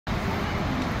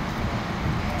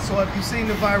So if you've seen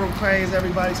the viral craze,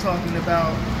 everybody's talking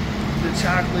about the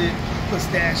chocolate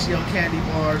pistachio candy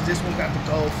bars. This one got the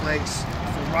gold flakes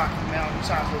from Rocky Mountain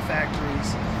Chocolate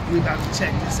Factories. We're about to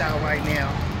check this out right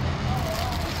now.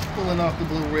 Pulling off the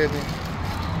blue ribbon.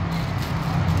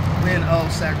 We're in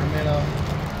Sacramento.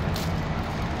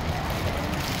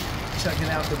 Checking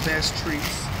out the best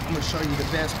treats. I'm gonna show you the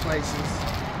best places.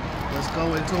 Let's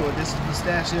go into it. This is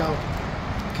pistachio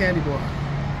candy bar.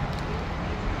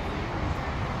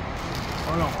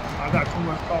 Hold on, I got too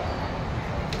much coffee.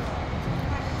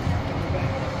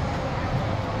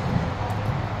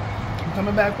 I'm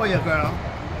coming back for you, girl.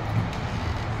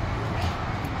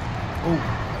 Oh.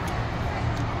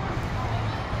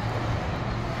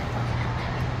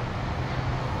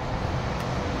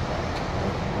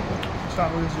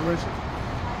 Chocolate is delicious.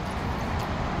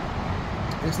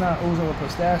 It's not oozing with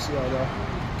pistachio though.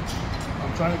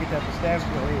 I'm trying to get that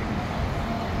pistachio in.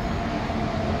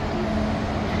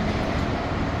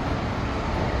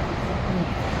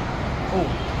 Oh.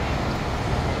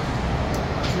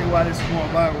 I see why this is more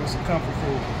viral. It's a comfort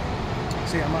food.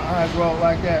 See how my eyes roll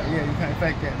like that? Yeah, you can't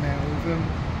fake that, man. You feel me?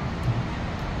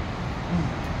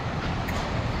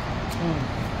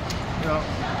 Yeah.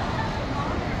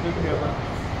 Look at that.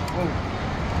 Oh.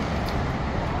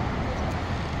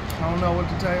 I don't know what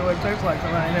to tell you what it tastes like,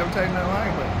 because I ain't never tasted nothing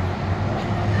like it.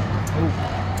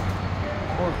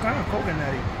 Oh, it's kind of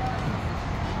coconutty.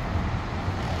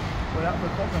 Without the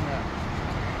coconut.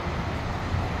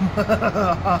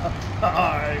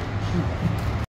 Alright.